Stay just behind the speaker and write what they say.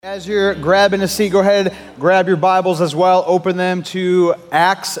As you're grabbing a seat, go ahead, grab your Bibles as well. Open them to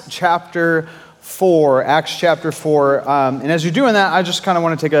Acts chapter 4. Acts chapter 4. And as you're doing that, I just kind of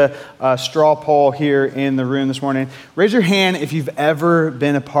want to take a straw poll here in the room this morning. Raise your hand if you've ever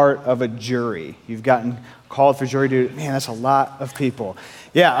been a part of a jury. You've gotten called for jury duty. Man, that's a lot of people.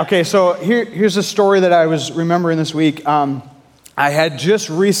 Yeah, okay, so here's a story that I was remembering this week. I had just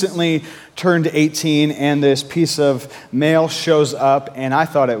recently turned 18, and this piece of mail shows up, and I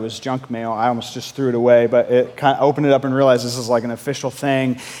thought it was junk mail. I almost just threw it away, but it kind of opened it up and realized this is like an official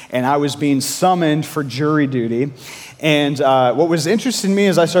thing, and I was being summoned for jury duty. And what was interesting to me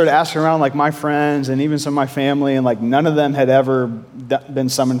is I started asking around like my friends and even some of my family, and like none of them had ever been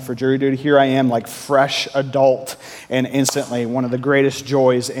summoned for jury duty. Here I am, like fresh adult, and instantly one of the greatest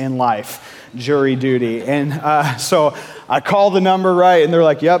joys in life, jury duty. And so I call the number, right, and they're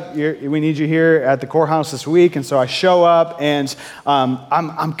like, yep, we need you here at the courthouse this week. And so I show up, and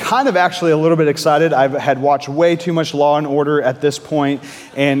I'm kind of actually a little bit excited. I've had watched way too much Law and Order at this point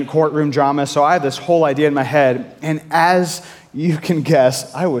and courtroom drama, so I have this whole idea in my head. And as you can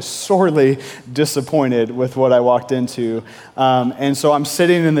guess, I was sorely disappointed with what I walked into. And so I'm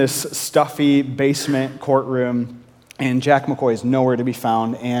sitting in this stuffy basement courtroom, and Jack McCoy is nowhere to be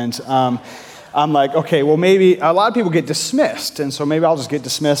found. And I'm like, okay, well, maybe a lot of people get dismissed, and so maybe I'll just get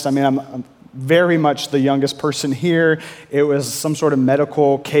dismissed. I mean, I'm very much the youngest person here. It was some sort of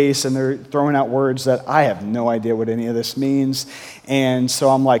medical case, and they're throwing out words that I have no idea what any of this means. And so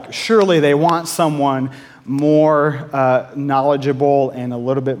I'm like, surely they want someone more knowledgeable and a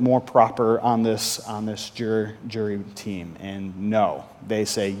little bit more proper on this jury team. And no, they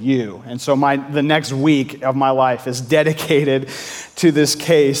say you. And so the next week of my life is dedicated to this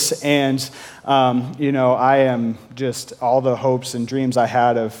case. And I am just all the hopes and dreams I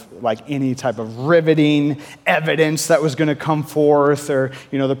had of like any type of riveting evidence that was going to come forth, or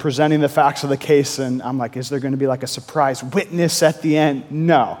the presenting the facts of the case. And I'm like, is there going to be like a surprise witness at the end?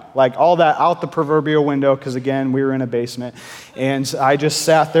 No, like all that out the proverbial window, because again, we were in a basement. And I just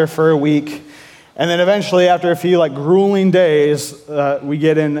sat there for a week. And then eventually, after a few like grueling days, we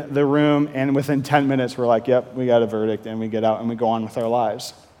get in the room, and within 10 minutes, we're like, yep, we got a verdict, and we get out and we go on with our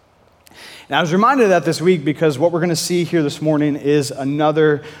lives. And I was reminded of that this week because what we're going to see here this morning is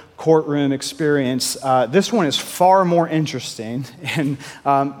another courtroom experience. This one is far more interesting and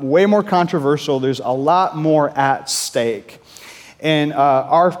way more controversial. There's a lot more at stake. And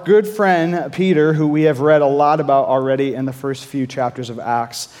our good friend Peter, who we have read a lot about already in the first few chapters of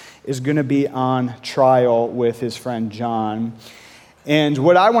Acts, is going to be on trial with his friend John. And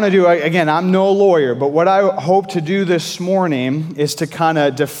what I want to do, again, I'm no lawyer, but what I hope to do this morning is to kind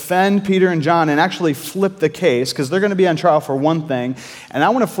of defend Peter and John and actually flip the case, because they're going to be on trial for one thing, and I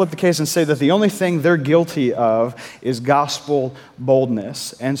want to flip the case and say that the only thing they're guilty of is gospel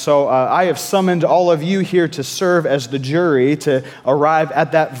boldness. And so I have summoned all of you here to serve as the jury to arrive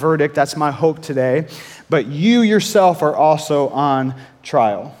at that verdict. That's my hope today. But you yourself are also on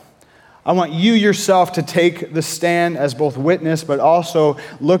trial. I want you yourself to take the stand as both witness, but also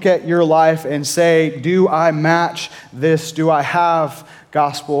look at your life and say, do I match this? Do I have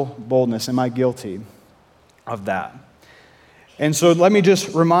gospel boldness? Am I guilty of that? And so let me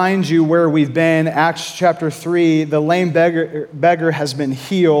just remind you where we've been. Acts chapter 3, the lame beggar has been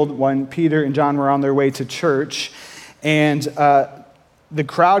healed when Peter and John were on their way to church. And the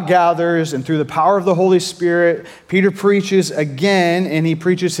crowd gathers, and through the power of the Holy Spirit, Peter preaches again, and he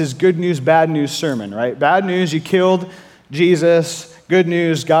preaches his good news, bad news sermon, right? Bad news, you killed Jesus. Good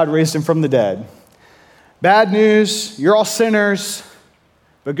news, God raised him from the dead. Bad news, you're all sinners.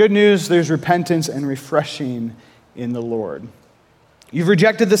 But good news, there's repentance and refreshing in the Lord. You've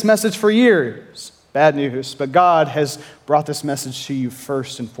rejected this message for years. Bad news, but God has brought this message to you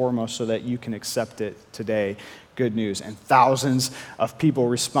first and foremost so that you can accept it today. Good news. And thousands of people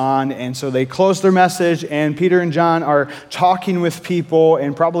respond. And so they close their message, and Peter and John are talking with people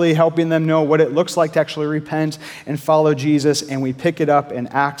and probably helping them know what it looks like to actually repent and follow Jesus. And we pick it up in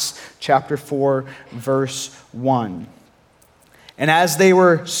Acts chapter 4, verse 1. And as they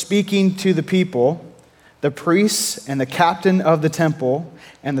were speaking to the people, the priests and the captain of the temple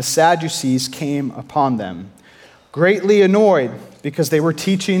and the Sadducees came upon them, greatly annoyed because they were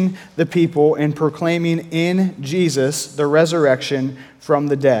teaching the people and proclaiming in Jesus the resurrection from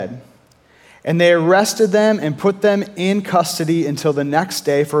the dead. And they arrested them and put them in custody until the next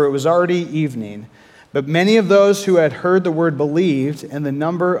day, for it was already evening. But many of those who had heard the word believed, and the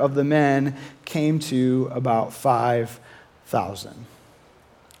number of the men came to about 5,000.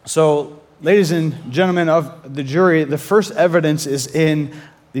 So, ladies and gentlemen of the jury, the first evidence is in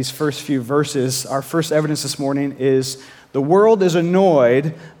these first few verses. Our first evidence this morning is The world is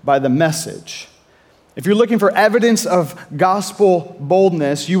annoyed by the message. If you're looking for evidence of gospel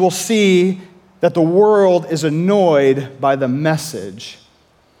boldness, you will see that the world is annoyed by the message.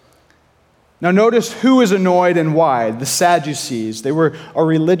 Now notice who is annoyed and why. The Sadducees. They were a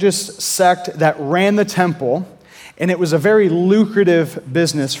religious sect that ran the temple, and it was a very lucrative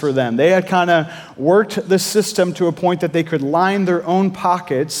business for them. They had kind of worked the system to a point that they could line their own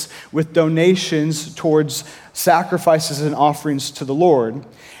pockets with donations towards sacrifices and offerings to the Lord.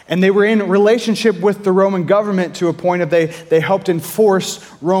 And they were in relationship with the Roman government to a point of they helped enforce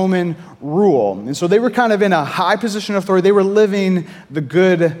Roman rule. And so they were kind of in a high position of authority. They were living the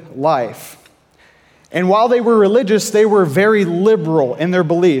good life. And while they were religious, they were very liberal in their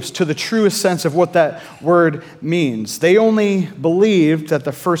beliefs to the truest sense of what that word means. They only believed that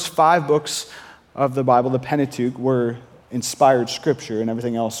the first 5 books of the Bible, the Pentateuch, were inspired scripture and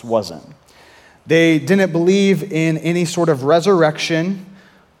everything else wasn't. They didn't believe in any sort of resurrection,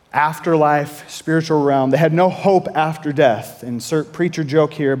 afterlife, spiritual realm. They had no hope after death. Insert preacher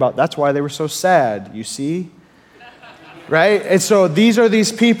joke here about that's why they were so sad, you see? Right? And so these are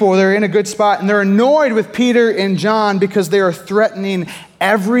these people, they're in a good spot, and they're annoyed with Peter and John because they are threatening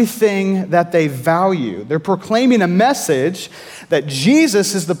everything that they value. They're proclaiming a message that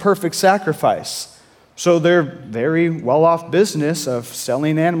Jesus is the perfect sacrifice. So their very well-off business of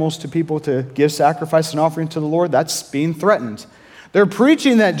selling animals to people to give sacrifice and offering to the Lord, that's being threatened. They're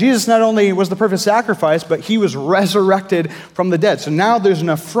preaching that Jesus not only was the perfect sacrifice, but he was resurrected from the dead. So now there's an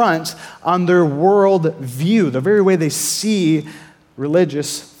affront on their world view, the very way they see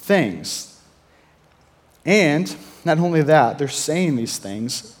religious things. And not only that, they're saying these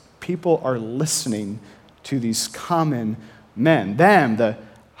things, people are listening to these common men. Them, the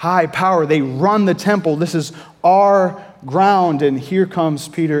high power, they run the temple. This is our ground. And here comes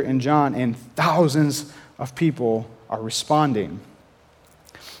Peter and John, and thousands of people are responding.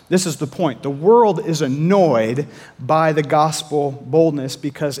 This is the point. The world is annoyed by the gospel boldness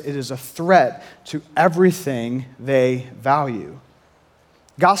because it is a threat to everything they value.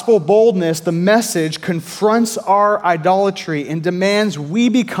 Gospel boldness, the message, confronts our idolatry and demands we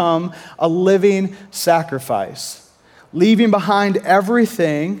become a living sacrifice, leaving behind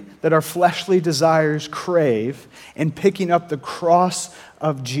everything that our fleshly desires crave and picking up the cross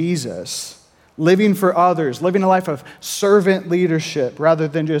of Jesus. Living for others, living a life of servant leadership rather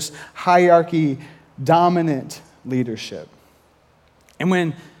than just hierarchy-dominant leadership. And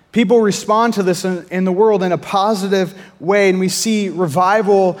when people respond to this in the world in a positive way and we see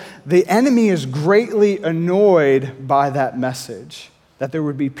revival, the enemy is greatly annoyed by that message, that there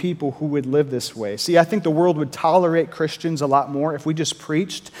would be people who would live this way. See, I think the world would tolerate Christians a lot more if we just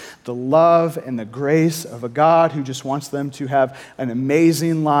preached the love and the grace of a God who just wants them to have an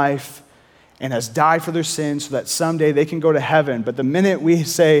amazing life and has died for their sins so that someday they can go to heaven. But the minute we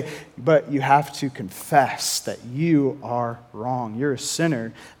say, but you have to confess that you are wrong, you're a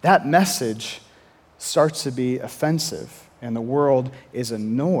sinner, that message starts to be offensive, and the world is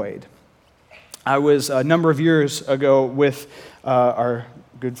annoyed. I was a number of years ago with our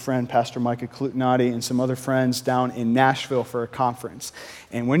good friend, Pastor Micah Clutinotti, and some other friends down in Nashville for a conference.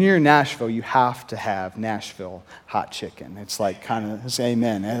 And when you're in Nashville, you have to have Nashville hot chicken. It's like kind of,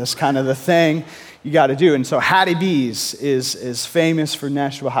 amen. It's kind of the thing you got to do. And so Hattie B's is famous for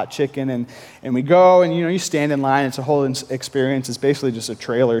Nashville hot chicken. And we go and, you stand in line. It's a whole experience. It's basically just a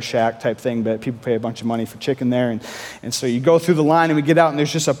trailer shack type thing, but people pay a bunch of money for chicken there. And so you go through the line and we get out and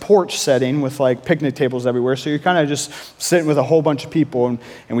there's just a porch setting with like picnic tables everywhere. So you're kind of just sitting with a whole bunch of people. And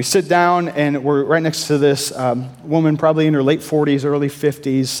we sit down and we're right next to this woman probably in her late 40s, early 50s.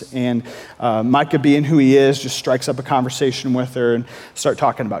 And Micah, being who he is, just strikes up a conversation with her and start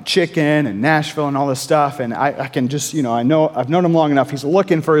talking about chicken and Nashville and all this stuff. And I can just, I've known him long enough. He's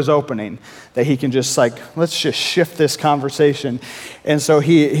looking for his opening that he can just let's just shift this conversation. And so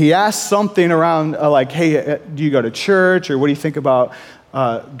he asked something around hey, do you go to church, or what do you think about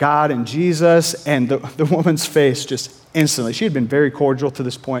God and Jesus? And the woman's face just instantly, she had been very cordial to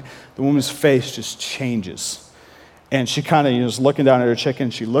this point, the woman's face just changes. And she kind of is looking down at her chicken.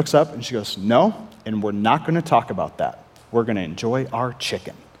 She looks up and she goes, no, and we're not going to talk about that. We're going to enjoy our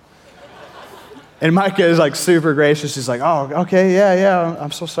chicken. And Micah is super gracious. He's like, oh, okay, yeah,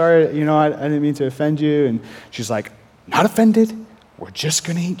 I'm so sorry. I didn't mean to offend you. And she's like, not offended. We're just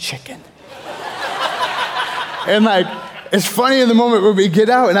going to eat chicken. And it's funny in the moment when we get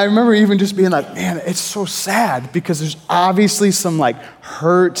out, and I remember even just being like, man, it's so sad because there's obviously some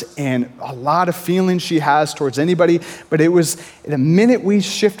hurt and a lot of feelings she has towards anybody, but it was the minute we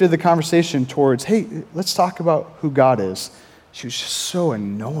shifted the conversation towards, hey, let's talk about who God is, she was just so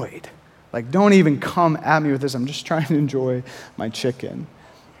annoyed Like, don't even come at me with this. I'm just trying to enjoy my chicken.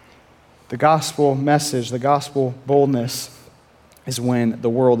 The gospel message, the gospel boldness is when the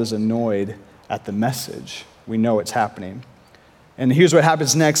world is annoyed at the message. We know it's happening. And here's what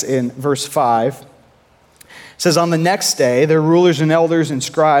happens next in verse 5. It says, on the next day, their rulers and elders and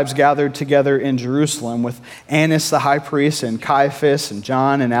scribes gathered together in Jerusalem with Annas the high priest and Caiaphas and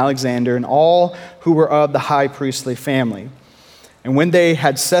John and Alexander and all who were of the high priestly family. And when they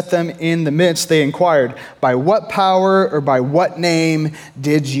had set them in the midst, they inquired, by what power or by what name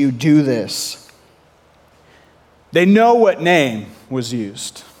did you do this? They know what name was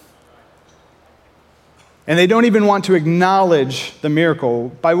used. And they don't even want to acknowledge the miracle.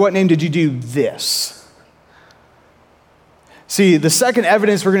 By what name did you do this? See, the second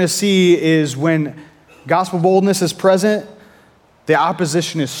evidence we're going to see is when gospel boldness is present, the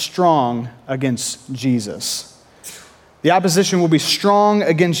opposition is strong against Jesus. The opposition will be strong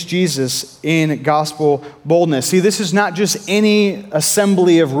against Jesus in gospel boldness. See, this is not just any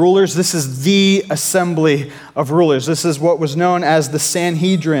assembly of rulers. This is the assembly of rulers. This is what was known as the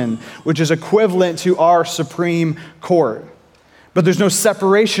Sanhedrin, which is equivalent to our Supreme Court. But there's no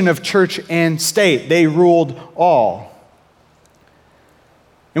separation of church and state. They ruled all.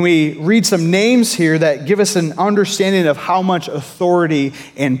 And we read some names here that give us an understanding of how much authority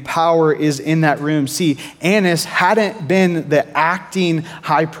and power is in that room. See, Annas hadn't been the acting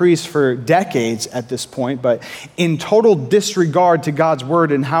high priest for decades at this point, but in total disregard to God's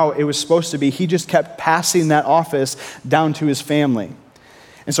word and how it was supposed to be, he just kept passing that office down to his family.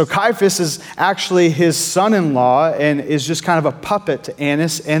 And so Caiaphas is actually his son-in-law and is just kind of a puppet to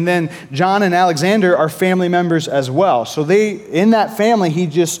Annas. And then John and Alexander are family members as well. So in that family, he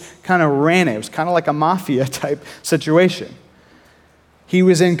just kind of ran it. It was kind of like a mafia type situation. He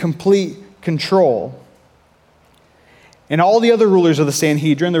was in complete control. And all the other rulers of the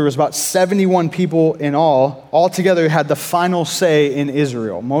Sanhedrin, there was about 71 people in all together had the final say in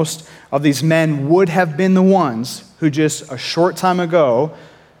Israel. Most of these men would have been the ones who just a short time ago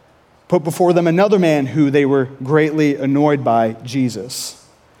put before them another man who they were greatly annoyed by, Jesus,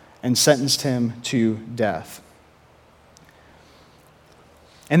 and sentenced him to death.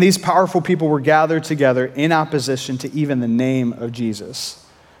 And these powerful people were gathered together in opposition to even the name of Jesus.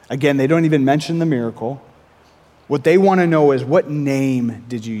 Again, they don't even mention the miracle. What they want to know is, what name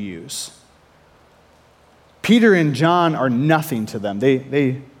did you use? Peter and John are nothing to them.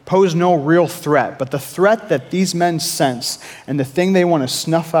 They pose no real threat, but the threat that these men sense and the thing they want to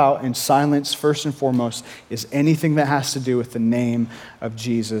snuff out and silence first and foremost is anything that has to do with the name of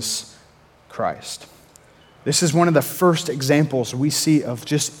Jesus Christ. This is one of the first examples we see of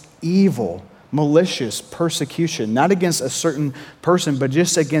just evil, malicious persecution, not against a certain person, but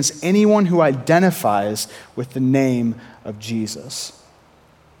just against anyone who identifies with the name of Jesus.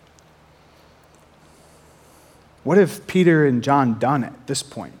 What have Peter and John done at this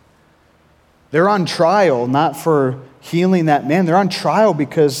point? They're on trial not for healing that man. They're on trial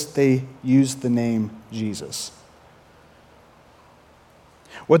because they used the name Jesus.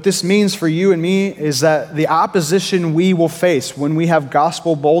 What this means for you and me is that the opposition we will face when we have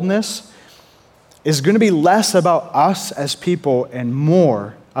gospel boldness is going to be less about us as people and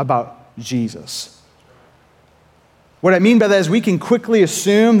more about Jesus. What I mean by that is we can quickly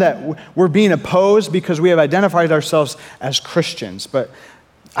assume that we're being opposed because we have identified ourselves as Christians. But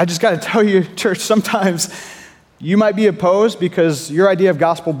I just got to tell you, church, sometimes you might be opposed because your idea of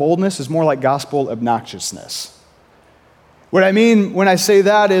gospel boldness is more like gospel obnoxiousness. What I mean when I say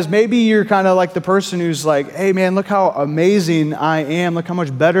that is maybe you're kind of like the person who's like, hey man, look how amazing I am. Look how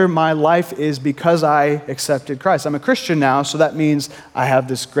much better my life is because I accepted Christ. I'm a Christian now, so that means I have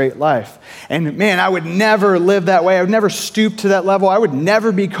this great life. And man, I would never live that way. I would never stoop to that level. I would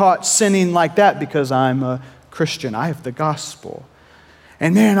never be caught sinning like that because I'm a Christian. I have the gospel.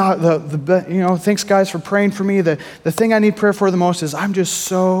 And man, thanks guys for praying for me. The thing I need prayer for the most is I'm just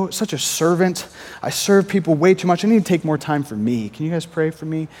such a servant. I serve people way too much. I need to take more time for me. Can you guys pray for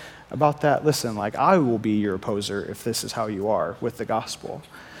me about that? Listen, I will be your opposer if this is how you are with the gospel.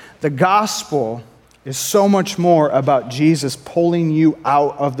 The gospel is so much more about Jesus pulling you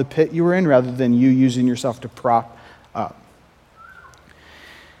out of the pit you were in rather than you using yourself to prop up.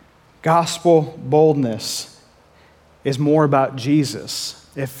 Gospel boldness is more about Jesus.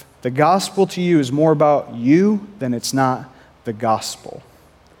 If the gospel to you is more about you, then it's not the gospel.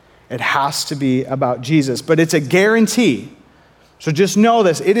 It has to be about Jesus. But it's a guarantee So just know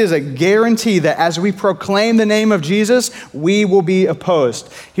this, it is a guarantee that as we proclaim the name of Jesus, we will be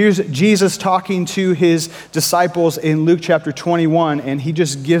opposed. Here's Jesus talking to his disciples in Luke chapter 21, and he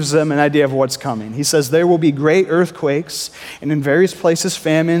just gives them an idea of what's coming. He says, there will be great earthquakes, and in various places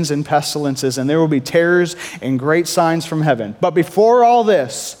famines and pestilences, and there will be terrors and great signs from heaven. But before all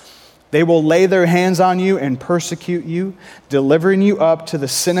this, they will lay their hands on you and persecute you, delivering you up to the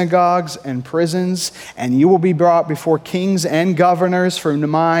synagogues and prisons, and you will be brought before kings and governors for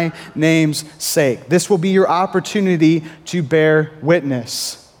my name's sake. This will be your opportunity to bear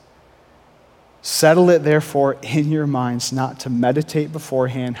witness. Settle it, therefore, in your minds not to meditate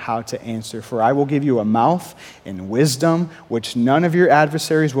beforehand how to answer. For I will give you a mouth and wisdom which none of your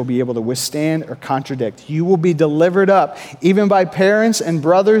adversaries will be able to withstand or contradict. You will be delivered up, even by parents and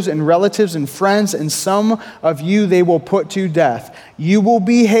brothers and relatives and friends, and some of you they will put to death. You will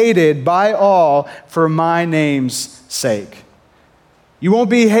be hated by all for my name's sake. You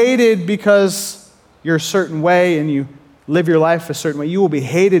won't be hated because you're a certain way and you live your life a certain way. You will be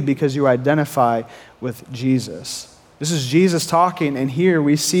hated because you identify with Jesus. This is Jesus talking, and here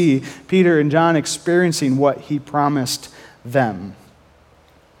we see Peter and John experiencing what he promised them.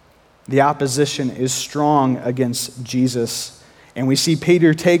 The opposition is strong against Jesus, and we see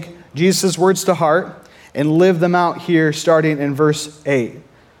Peter take Jesus' words to heart and live them out here starting in verse 8.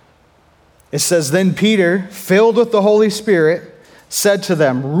 It says, Then Peter, filled with the Holy Spirit, said to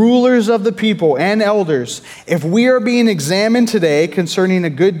them, rulers of the people and elders, if we are being examined today concerning a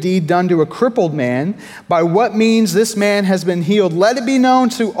good deed done to a crippled man, by what means this man has been healed, let it be known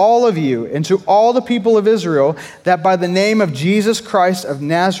to all of you and to all the people of Israel that by the name of Jesus Christ of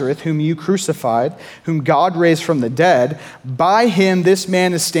Nazareth, whom you crucified, whom God raised from the dead, by him this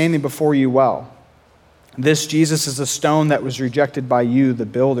man is standing before you well. This Jesus is a stone that was rejected by you, the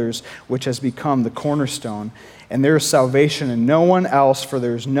builders, which has become the cornerstone. And there is salvation in no one else, for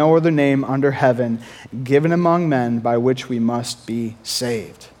there is no other name under heaven given among men by which we must be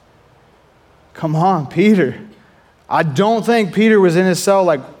saved. Come on, Peter. I don't think Peter was in his cell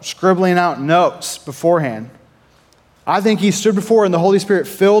like scribbling out notes beforehand. I think he stood before and the Holy Spirit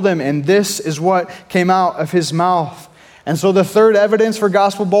filled him, and this is what came out of his mouth. And so the third evidence for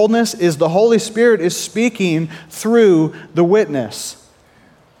gospel boldness is the Holy Spirit is speaking through the witness.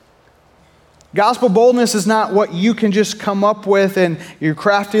 Gospel boldness is not what you can just come up with in your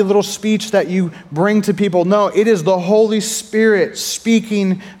crafty little speech that you bring to people. No, it is the Holy Spirit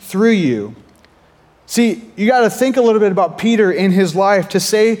speaking through you. See, you got to think a little bit about Peter in his life. To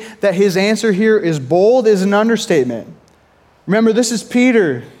say that his answer here is bold is an understatement. Remember, this is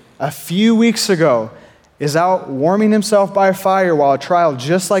Peter a few weeks ago is out warming himself by a fire while a trial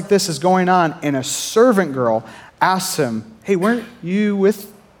just like this is going on, and a servant girl asks him, hey, weren't you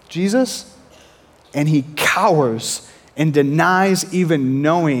with Jesus? And he cowers and denies even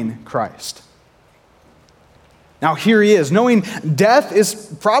knowing Christ. Now here he is, knowing death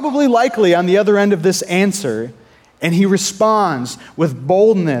is probably likely on the other end of this answer, and he responds with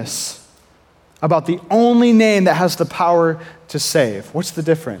boldness about the only name that has the power to save. What's the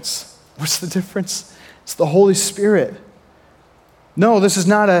difference? What's the difference? It's the Holy Spirit. No, this is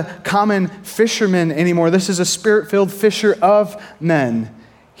not a common fisherman anymore. This is a Spirit-filled fisher of men.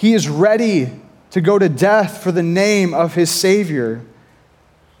 He is ready to go to death for the name of his Savior.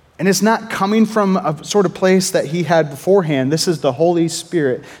 And it's not coming from a sort of place that he had beforehand. This is the Holy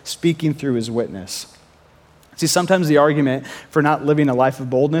Spirit speaking through his witness. See, sometimes the argument for not living a life of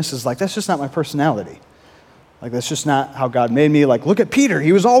boldness is like, that's just not my personality. Like, that's just not how God made me. Like, look at Peter.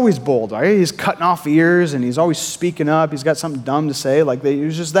 He was always bold, right? He's cutting off ears and he's always speaking up. He's got something dumb to say. Like, it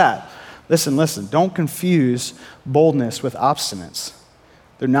was just that. Listen. Don't confuse boldness with obstinance.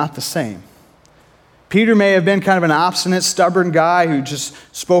 They're not the same. Peter may have been kind of an obstinate, stubborn guy who just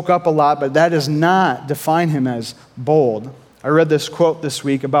spoke up a lot, but that does not define him as bold. I read this quote this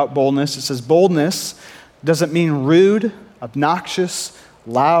week about boldness. It says, boldness doesn't mean rude, obnoxious,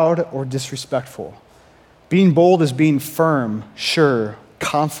 loud, or disrespectful. Being bold is being firm, sure,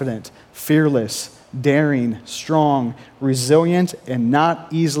 confident, fearless, daring, strong, resilient, and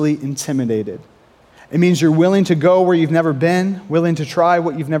not easily intimidated. It means you're willing to go where you've never been, willing to try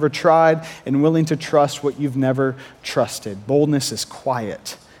what you've never tried, and willing to trust what you've never trusted. Boldness is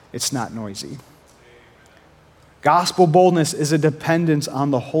quiet. It's not noisy. Gospel boldness is a dependence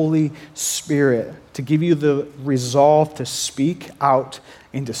on the Holy Spirit to give you the resolve to speak out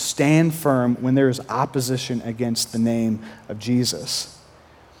and to stand firm when there is opposition against the name of Jesus.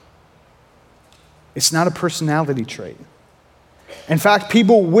 It's not a personality trait. In fact,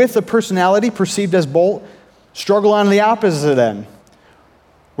 people with a personality perceived as bold struggle on the opposite end.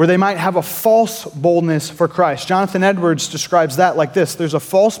 where they might have a false boldness for Christ. Jonathan Edwards describes that like this: there's a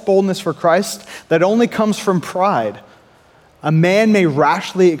false boldness for Christ that only comes from pride. A man may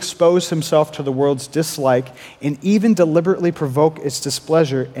rashly expose himself to the world's dislike and even deliberately provoke its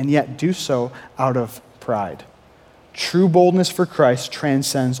displeasure, and yet do so out of pride. True boldness for Christ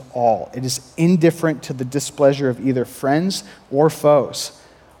transcends all. It is indifferent to the displeasure of either friends or foes.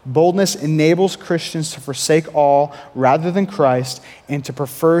 Boldness enables Christians to forsake all rather than Christ, and to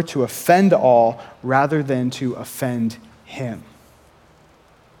prefer to offend all rather than to offend him.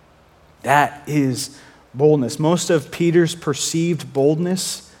 That is boldness. Most of Peter's perceived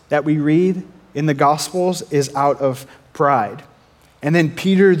boldness that we read in the Gospels is out of pride. And then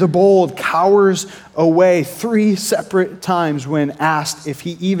Peter the bold cowers away 3 separate times when asked if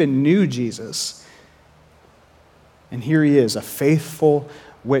he even knew Jesus. And here he is, a faithful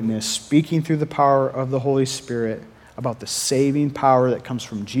witness, speaking through the power of the Holy Spirit about the saving power that comes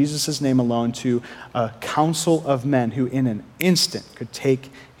from Jesus' name alone to a council of men who in an instant could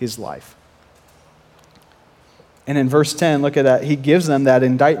take his life. And in verse 10, look at that. He gives them that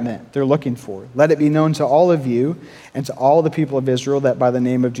indictment they're looking for. Let it be known to all of you and to all the people of Israel that by the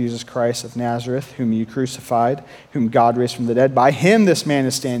name of Jesus Christ of Nazareth, whom you crucified, whom God raised from the dead, by him this man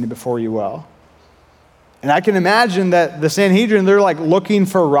is standing before you well. And I can imagine that the Sanhedrin, they're like looking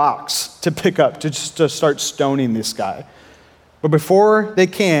for rocks to pick up to start stoning this guy. But before they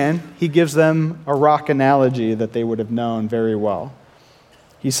can, he gives them a rock analogy that they would have known very well.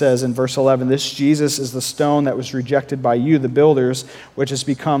 He says in verse 11, this Jesus is the stone that was rejected by you, the builders, which has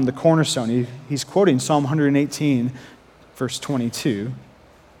become the cornerstone. He's quoting Psalm 118, verse 22,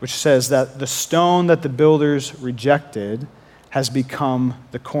 which says that the stone that the builders rejected has become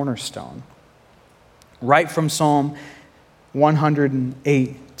the cornerstone. Right from Psalm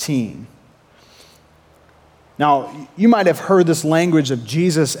 118. Now, you might have heard this language of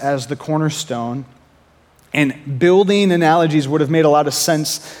Jesus as the cornerstone, and building analogies would have made a lot of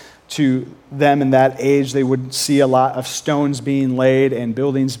sense to them in that age. They would see a lot of stones being laid and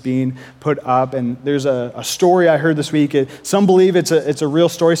buildings being put up. And there's a story I heard this week. Some believe it's a real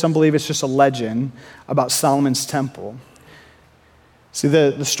story. Some believe it's just a legend about Solomon's temple. See,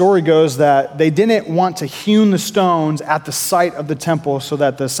 the story goes that they didn't want to hewn the stones at the site of the temple so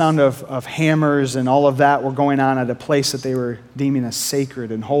that the sound of hammers and all of that were going on at a place that they were deeming as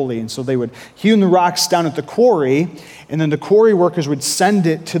sacred and holy. And so they would hewn the rocks down at the quarry, and then the quarry workers would send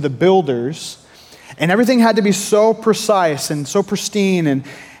it to the builders. And everything had to be so precise and so pristine, and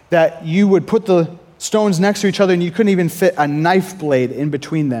that you would put the stones next to each other and you couldn't even fit a knife blade in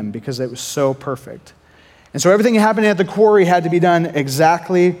between them because it was so perfect. And so everything happening at the quarry had to be done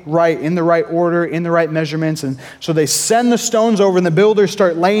exactly right, in the right order, in the right measurements. And so they send the stones over and the builders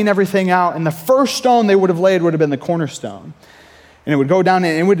start laying everything out. And the first stone they would have laid would have been the cornerstone. And it would go down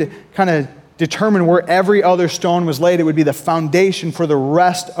and it would kind of determine where every other stone was laid. It would be the foundation for the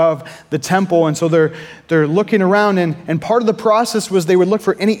rest of the temple. And so they're looking around, and part of the process was they would look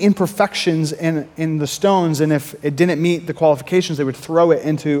for any imperfections in the stones. And if it didn't meet the qualifications, they would throw it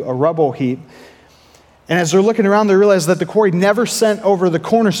into a rubble heap. And as they're looking around, they realize that the quarry never sent over the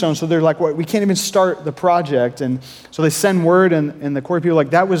cornerstone. So they're like, well, we can't even start the project. And so they send word, and the quarry people are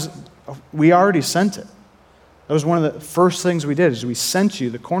like, we already sent it. That was one of the first things we did, is we sent you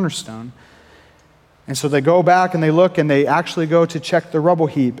the cornerstone. And so they go back and they look, and they actually go to check the rubble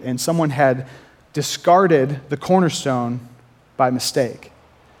heap, and someone had discarded the cornerstone by mistake.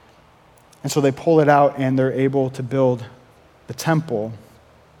 And so they pull it out, and they're able to build the temple.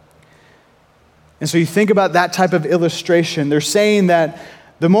 And so you think about that type of illustration. They're saying that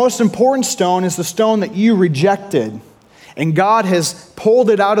the most important stone is the stone that you rejected. And God has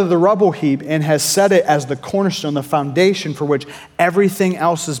pulled it out of the rubble heap and has set it as the cornerstone, the foundation for which everything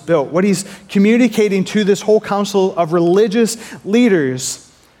else is built. What he's communicating to this whole council of religious leaders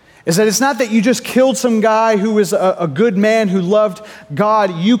is that it's not that you just killed some guy who was a good man who loved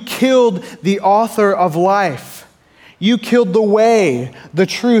God. You killed the author of life. You killed the way, the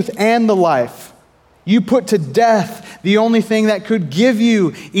truth, and the life. You put to death the only thing that could give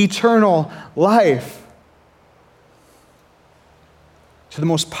you eternal life. To the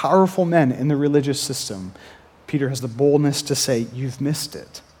most powerful men in the religious system, Peter has the boldness to say, you've missed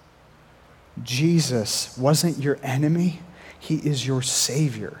it. Jesus wasn't your enemy. He is your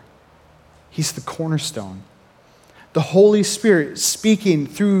Savior. He's the cornerstone. The Holy Spirit speaking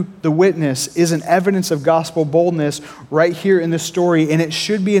through the witness is an evidence of gospel boldness right here in this story, and it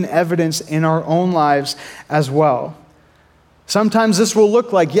should be an evidence in our own lives as well. Sometimes this will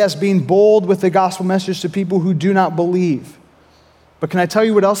look like, yes, being bold with the gospel message to people who do not believe. But can I tell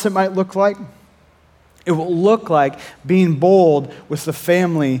you what else it might look like? It will look like being bold with the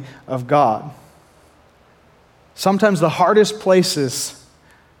family of God. Sometimes the hardest places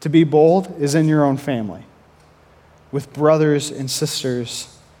to be bold is in your own family, with brothers and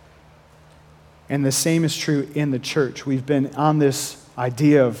sisters. And the same is true in the church. We've been on this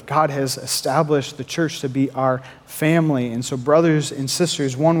idea of God has established the church to be our family. And so brothers and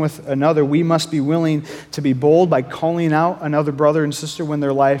sisters, one with another, we must be willing to be bold by calling out another brother and sister when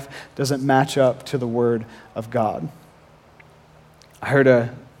their life doesn't match up to the word of God. I heard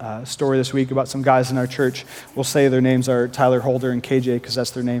a story this week about some guys in our church. We'll say their names are Tyler Holder and KJ because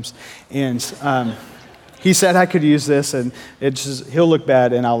that's their names. And he said I could use this, and he'll look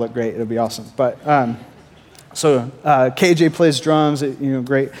bad and I'll look great. It'll be awesome. But So KJ plays drums,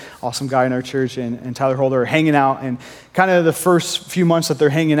 great, awesome guy in our church, and Tyler Holder are hanging out, and kind of the first few months that they're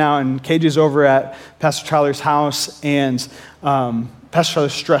hanging out, and KJ's over at Pastor Tyler's house, and Pastor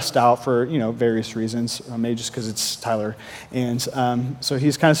Tyler's stressed out for, various reasons, maybe just because it's Tyler, and so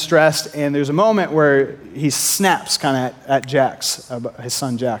he's kind of stressed, and there's a moment where he snaps kind of at Jax, his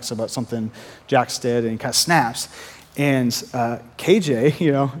son Jax, about something Jax did, and he kind of snaps, and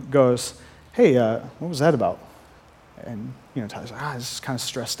KJ, goes, hey, what was that about? And, Tyler's like, I was just kind of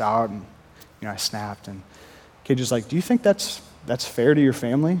stressed out, and, I snapped. And KJ's like, do you think that's fair to your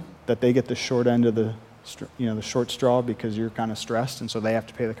family, that they get the short end of the short straw because you're kind of stressed, and so they have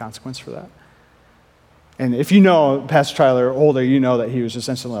to pay the consequence for that? And if you know Pastor Tyler Holder, you know that he was just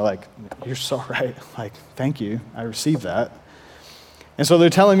instantly like, you're so right. Like, thank you. I received that. And so they're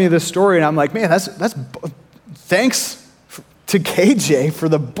telling me this story, and I'm like, man, that's thanks to KJ for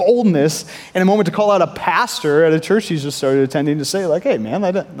the boldness and a moment to call out a pastor at a church he's just started attending to say, like, hey, man,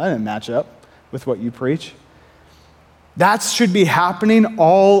 that didn't match up with what you preach. That should be happening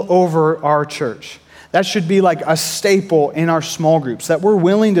all over our church. That should be like a staple in our small groups, that we're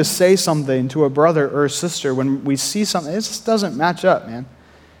willing to say something to a brother or a sister when we see something. It just doesn't match up, man.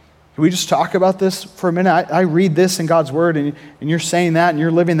 Can we just talk about this for a minute? I read this in God's word, and you're saying that, and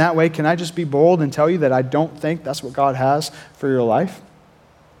you're living that way. Can I just be bold and tell you that I don't think that's what God has for your life?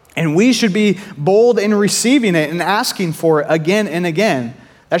 And we should be bold in receiving it and asking for it again and again.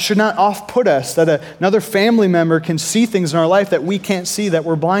 That should not off-put us, that another family member can see things in our life that we can't see, that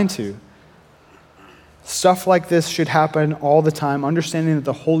we're blind to. Stuff like this should happen all the time, understanding that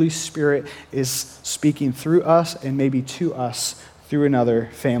the Holy Spirit is speaking through us and maybe to us through another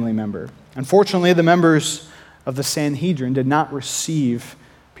family member. Unfortunately, the members of the Sanhedrin did not receive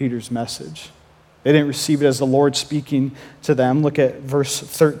Peter's message. They didn't receive it as the Lord speaking to them. Look at verse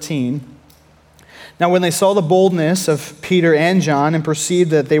 13. Now, when they saw the boldness of Peter and John and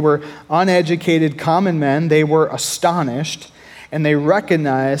perceived that they were uneducated common men, they were astonished, and they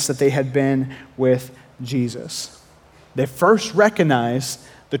recognized that they had been with Jesus. They first recognized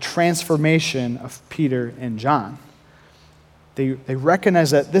the transformation of Peter and John. They recognize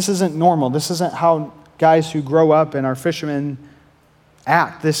that this isn't normal. This isn't how guys who grow up and are fishermen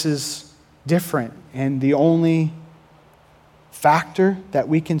act. This is different. And the only factor that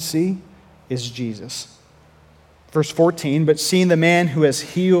we can see is Jesus. Verse 14, but seeing the man who was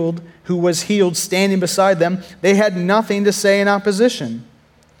healed standing beside them, they had nothing to say in opposition.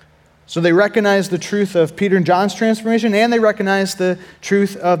 So they recognized the truth of Peter and John's transformation, and they recognized the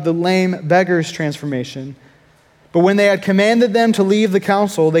truth of the lame beggar's transformation. But when they had commanded them to leave the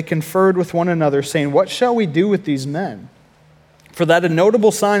council, they conferred with one another, saying, what shall we do with these men? For that a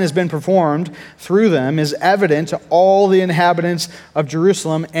notable sign has been performed through them is evident to all the inhabitants of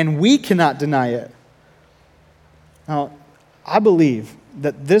Jerusalem, and we cannot deny it. Now, I believe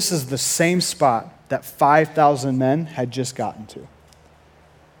that this is the same spot that 5,000 men had just gotten to.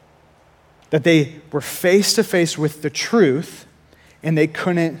 That they were face to face with the truth, and they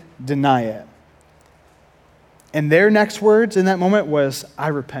couldn't deny it. And their next words in that moment was, I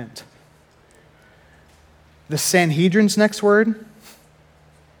repent. The Sanhedrin's next word,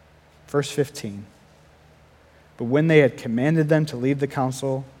 verse 15. But when they had commanded them to leave the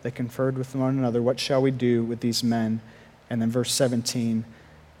council, they conferred with one another, what shall we do with these men? And then verse 17,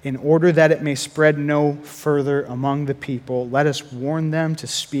 in order that it may spread no further among the people, let us warn them to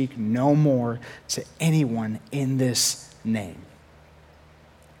speak no more to anyone in this name.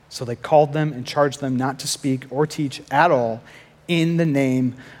 So they called them and charged them not to speak or teach at all in the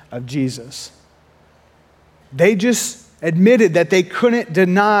name of Jesus. They just admitted that they couldn't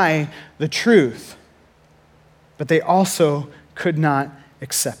deny the truth, but they also could not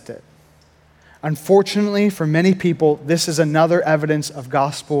accept it. Unfortunately, for many people, this is another evidence of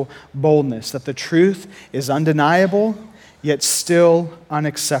gospel boldness, that the truth is undeniable, yet still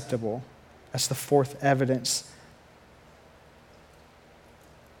unacceptable. That's the fourth evidence.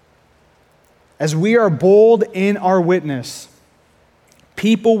 As we are bold in our witness,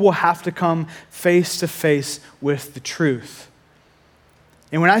 people will have to come face to face with the truth.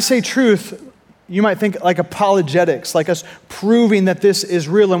 And when I say truth, you might think like apologetics, like us proving that this is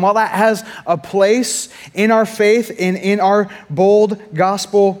real. And while that has a place in our faith and in our bold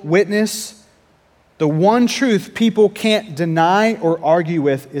gospel witness, the one truth people can't deny or argue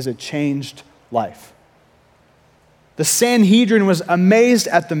with is a changed life. The Sanhedrin was amazed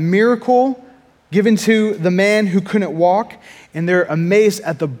at the miracle given to the man who couldn't walk, and they're amazed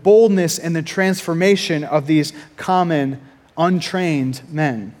at the boldness and the transformation of these common, untrained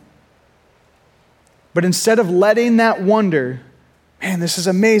men. But instead of letting that wonder, man, this is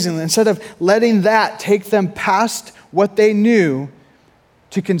amazing, instead of letting that take them past what they knew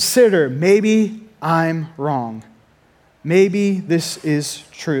to consider, maybe I'm wrong. Maybe this is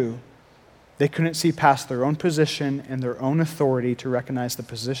true. They couldn't see past their own position and their own authority to recognize the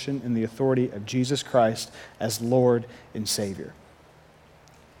position and the authority of Jesus Christ as Lord and Savior.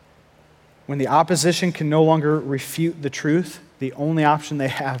 When the opposition can no longer refute the truth, the only option they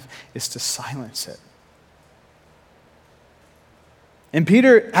have is to silence it. And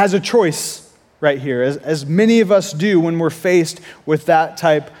Peter has a choice right here, as many of us do when we're faced with that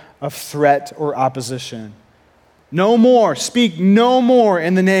type of threat or opposition. No more, speak no more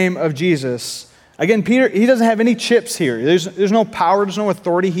in the name of Jesus. Again, Peter, he doesn't have any chips here. There's no power, there's no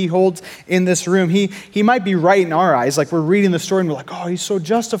authority he holds in this room. He might be right in our eyes, like we're reading the story and we're like, oh, he's so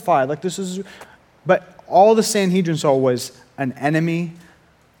justified. Like this is, but all the Sanhedrin saw was an enemy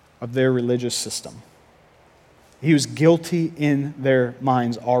of their religious system. He was guilty in their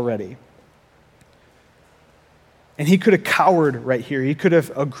minds already. And he could have cowered right here. He could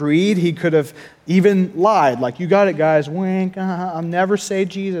have agreed. He could have even lied. Like, you got it, guys. Wink. I'll never say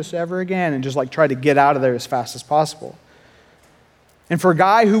Jesus ever again. And just like try to get out of there as fast as possible. And for a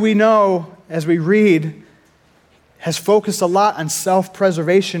guy who we know, as we read, has focused a lot on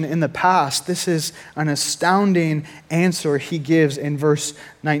self-preservation in the past, this is an astounding answer he gives in verse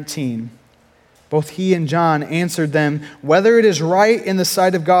 19. Both he and John answered them, whether it is right in the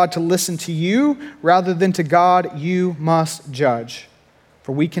sight of God to listen to you rather than to God, you must judge.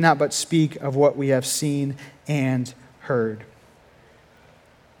 For we cannot but speak of what we have seen and heard.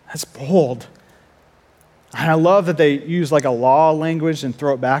 That's bold. And I love that they use like a law language and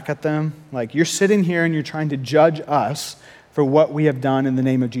throw it back at them. Like, you're sitting here and you're trying to judge us for what we have done in the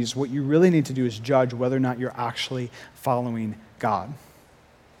name of Jesus. What you really need to do is judge whether or not you're actually following God.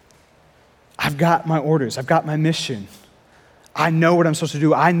 I've got my orders. I've got my mission. I know what I'm supposed to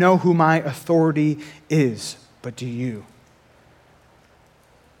do. I know who my authority is. But do you?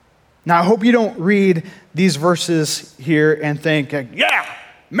 Now, I hope you don't read these verses here and think, yeah,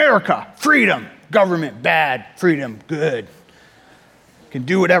 America, freedom, government, bad, freedom, good. Can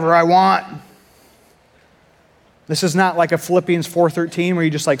do whatever I want. This is not like a Philippians 4:13 where you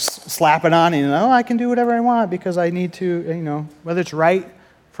just like slap it on and, I can do whatever I want because I need to, whether it's right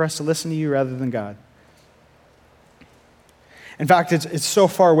for us to listen to you rather than God. In fact, it's so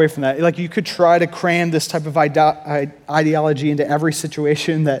far away from that. Like, you could try to cram this type of ideology into every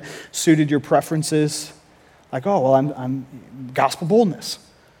situation that suited your preferences. Like, oh, well, I'm gospel boldness.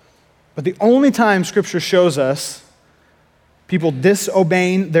 But the only time Scripture shows us people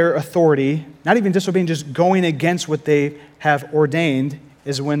disobeying their authority, not even disobeying, just going against what they have ordained,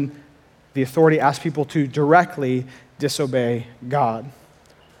 is when the authority asks people to directly disobey God.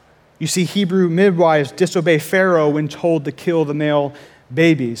 You see Hebrew midwives disobey Pharaoh when told to kill the male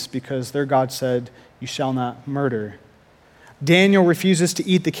babies because their God said, you shall not murder. Daniel refuses to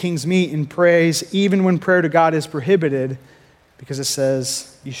eat the king's meat and prays even when prayer to God is prohibited because it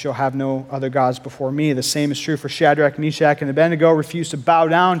says, you shall have no other gods before me. The same is true for Shadrach, Meshach, and Abednego refused to bow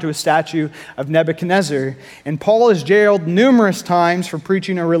down to a statue of Nebuchadnezzar. And Paul is jailed numerous times for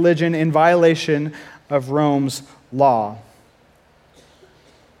preaching a religion in violation of Rome's law.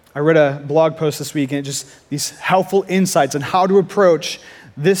 I read a blog post this week, and it just these helpful insights on how to approach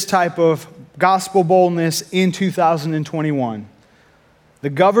this type of gospel boldness in 2021. The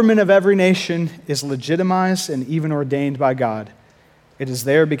government of every nation is legitimized and even ordained by God. It is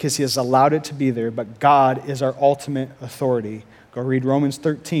there because he has allowed it to be there, but God is our ultimate authority. Go read Romans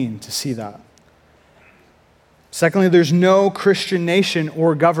 13 to see that. Secondly, there's no Christian nation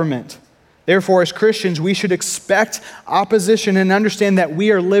or government. Therefore, as Christians, we should expect opposition and understand that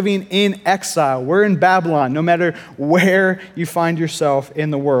we are living in exile. We're in Babylon, no matter where you find yourself in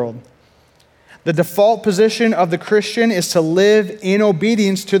the world. The default position of the Christian is to live in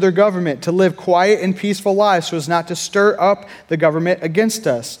obedience to their government, to live quiet and peaceful lives so as not to stir up the government against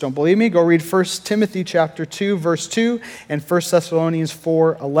us. Don't believe me? Go read 1 Timothy chapter 2, verse 2, and 1 Thessalonians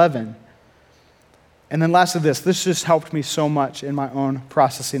 4:11. And then lastly this just helped me so much in my own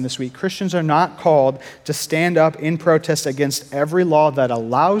processing this week. Christians are not called to stand up in protest against every law that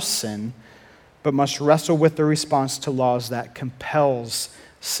allows sin, but must wrestle with the response to laws that compels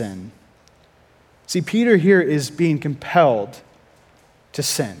sin. See, Peter here is being compelled to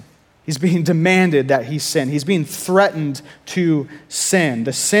sin. He's being demanded that he sin. He's being threatened to sin.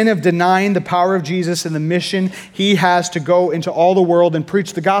 The sin of denying the power of Jesus and the mission he has to go into all the world and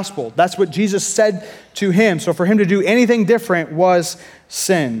preach the gospel. That's what Jesus said to him. So for him to do anything different was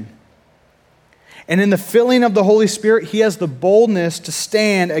sin. And in the filling of the Holy Spirit, he has the boldness to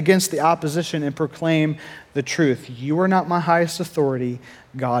stand against the opposition and proclaim the truth. You are not my highest authority,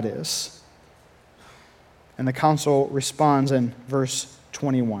 God is. And the council responds in verse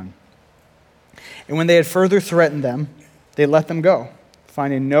 21. And when they had further threatened them, they let them go,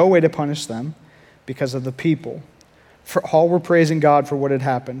 finding no way to punish them because of the people. For all were praising God for what had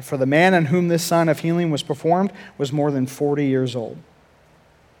happened. For the man on whom this sign of healing was performed was more than 40 years old.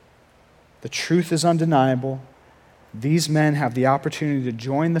 The truth is undeniable. These men have the opportunity to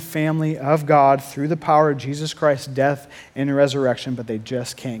join the family of God through the power of Jesus Christ's death and resurrection, but they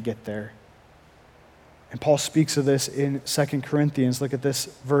just can't get there. And Paul speaks of this in 2 Corinthians. Look at this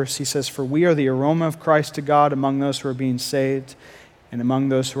verse. He says, "For we are the aroma of Christ to God among those who are being saved and among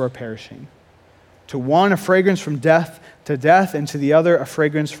those who are perishing. To one, a fragrance from death to death, and to the other, a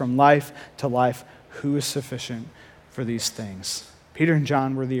fragrance from life to life. Who is sufficient for these things?" Peter and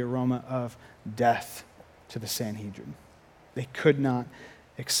John were the aroma of death to the Sanhedrin. They could not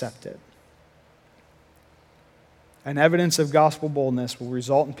accept it. An evidence of gospel boldness will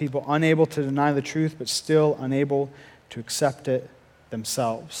result in people unable to deny the truth, but still unable to accept it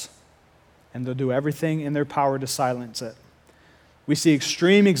themselves. And they'll do everything in their power to silence it. We see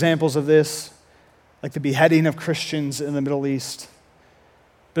extreme examples of this, like the beheading of Christians in the Middle East.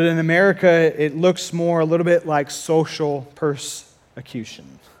 But in America, it looks more a little bit like social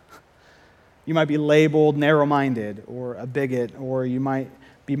persecution. You might be labeled narrow-minded or a bigot, or you might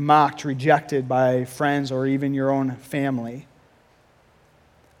be mocked, rejected by friends or even your own family.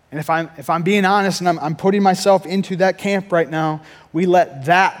 And if I'm being honest and I'm putting myself into that camp right now, we let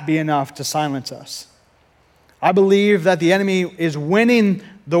that be enough to silence us. I believe that the enemy is winning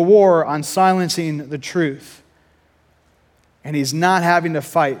the war on silencing the truth, and he's not having to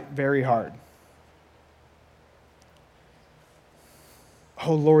fight very hard.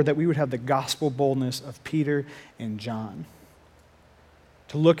 Oh Lord, that we would have the gospel boldness of Peter and John,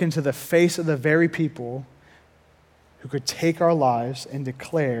 to look into the face of the very people who could take our lives and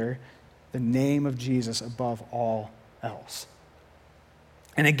declare the name of Jesus above all else.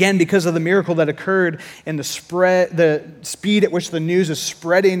 And again, because of the miracle that occurred and the speed at which the news is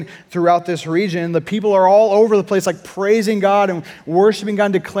spreading throughout this region, the people are all over the place, like praising God and worshiping God,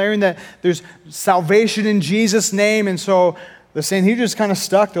 and declaring that there's salvation in Jesus' name. And so the Sanhedrin's kind of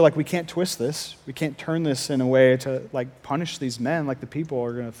stuck. They're like, we can't twist this. We can't turn this in a way to like punish these men. Like the people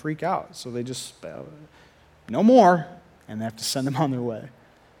are going to freak out. So they just, no more. And they have to send them on their way.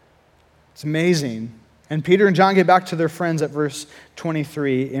 It's amazing. And Peter and John get back to their friends at verse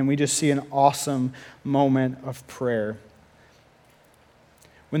 23, and we just see an awesome moment of prayer.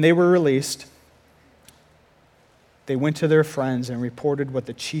 When they were released, they went to their friends and reported what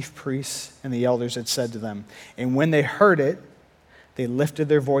the chief priests and the elders had said to them. And when they heard it, they lifted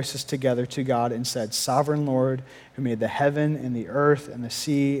their voices together to God and said, "Sovereign Lord, who made the heaven and the earth and the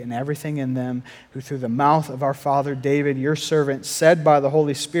sea and everything in them, who through the mouth of our father David, your servant, said by the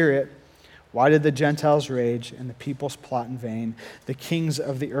Holy Spirit, why did the Gentiles rage and the peoples plot in vain? The kings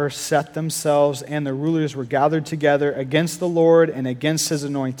of the earth set themselves, and the rulers were gathered together against the Lord and against his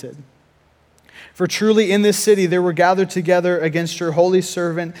anointed. For truly in this city there were gathered together against your holy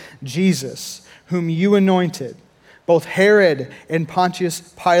servant Jesus, whom you anointed, both Herod and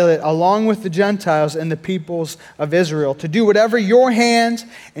Pontius Pilate, along with the Gentiles and the peoples of Israel, to do whatever your hand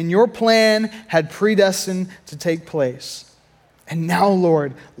and your plan had predestined to take place. And now,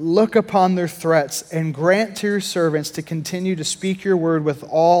 Lord, look upon their threats and grant to your servants to continue to speak your word with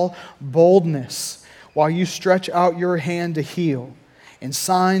all boldness while you stretch out your hand to heal. And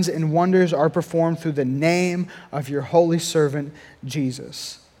signs and wonders are performed through the name of your holy servant,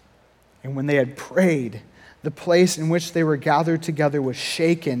 Jesus." And when they had prayed, the place in which they were gathered together was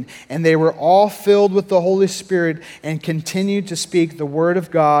shaken, and they were all filled with the Holy Spirit and continued to speak the word of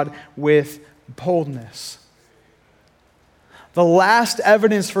God with boldness. The last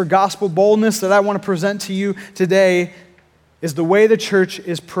evidence for gospel boldness that I want to present to you today is the way the church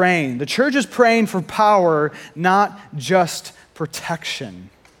is praying. The church is praying for power, not just protection.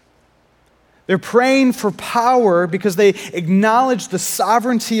 They're praying for power because they acknowledge the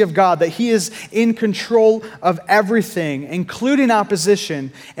sovereignty of God, that He is in control of everything, including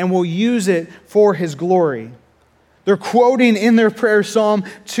opposition, and will use it for His glory. They're quoting in their prayer Psalm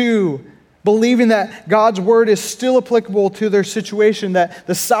 2, believing that God's word is still applicable to their situation, that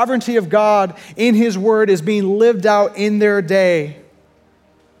the sovereignty of God in His word is being lived out in their day.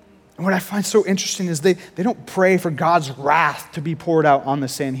 And what I find so interesting is they don't pray for God's wrath to be poured out on the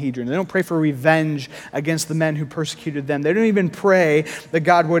Sanhedrin. They don't pray for revenge against the men who persecuted them. They don't even pray that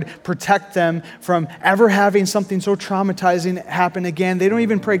God would protect them from ever having something so traumatizing happen again. They don't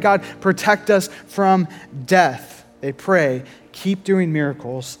even pray, God, protect us from death. They pray, keep doing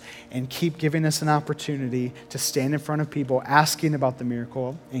miracles and keep giving us an opportunity to stand in front of people asking about the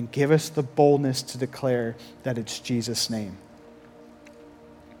miracle and give us the boldness to declare that it's Jesus' name.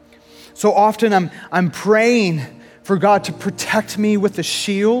 So often I'm praying for God to protect me with a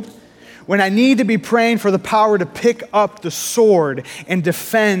shield when I need to be praying for the power to pick up the sword and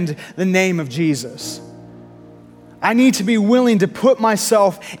defend the name of Jesus. I need to be willing to put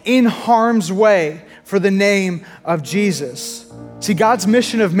myself in harm's way for the name of Jesus. See, God's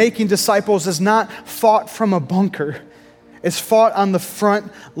mission of making disciples is not fought from a bunker. It's fought on the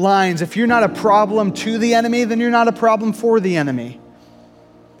front lines. If you're not a problem to the enemy, then you're not a problem for the enemy.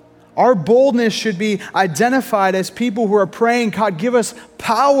 Our boldness should be identified as people who are praying, God, give us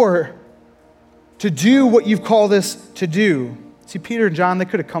power to do what you've called us to do. See, Peter and John, they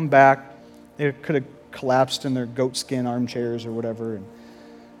could have come back. They could have collapsed in their goatskin armchairs or whatever and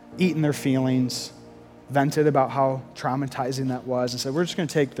eaten their feelings, vented about how traumatizing that was, and said, we're just going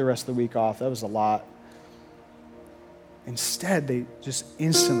to take the rest of the week off. That was a lot. Instead, they just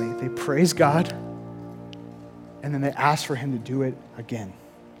instantly, they praise God, and then they ask for Him to do it again.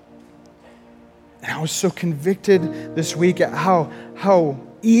 And I was so convicted this week at how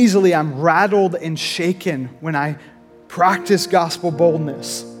easily I'm rattled and shaken when I practice gospel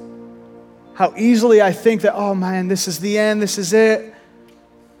boldness. How easily I think that, oh man, this is the end, this is it.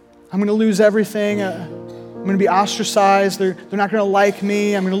 I'm going to lose everything. I'm going to be ostracized. They're not going to like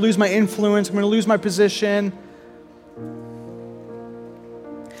me. I'm going to lose my influence. I'm going to lose my position.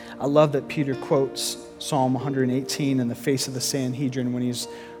 I love that Peter quotes Psalm 118 in the face of the Sanhedrin when he's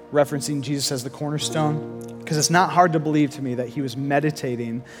referencing Jesus as the cornerstone, because it's not hard to believe to me that he was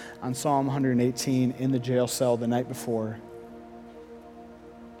meditating on Psalm 118 in the jail cell the night before.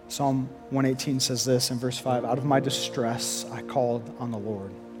 Psalm 118 says this in verse 5, out of my distress I called on the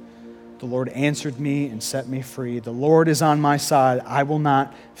Lord. The Lord answered me and set me free. The Lord is on my side. I will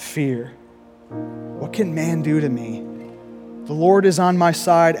not fear. What can man do to me? The Lord is on my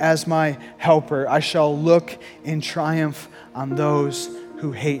side as my helper. I shall look in triumph on those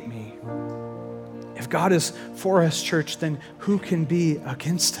who hate me. If God is for us, church, then who can be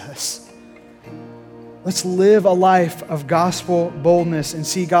against us? Let's live a life of gospel boldness and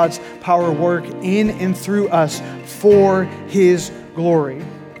see God's power work in and through us for His glory.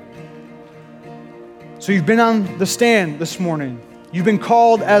 So you've been on the stand this morning. You've been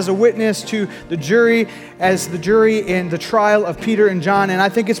called as a witness to the jury, as the jury in the trial of Peter and John, and I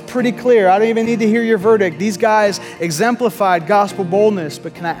think it's pretty clear. I don't even need to hear your verdict. These guys exemplified gospel boldness,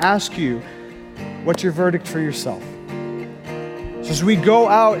 but can I ask you, what's your verdict for yourself? So as we go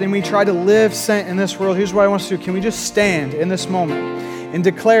out and we try to live sent in this world, here's what I want us to do. Can we just stand in this moment and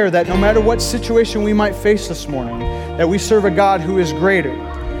declare that no matter what situation we might face this morning, that we serve a God who is greater?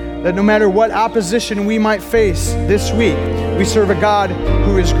 That no matter what opposition we might face this week, we serve a God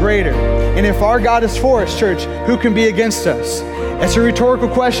who is greater. And if our God is for us, church, who can be against us? It's a rhetorical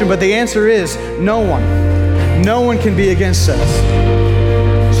question, but the answer is no one. No one can be against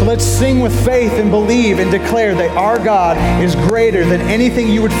us. So let's sing with faith and believe and declare that our God is greater than anything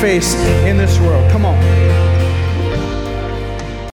you would face in this world. Come on.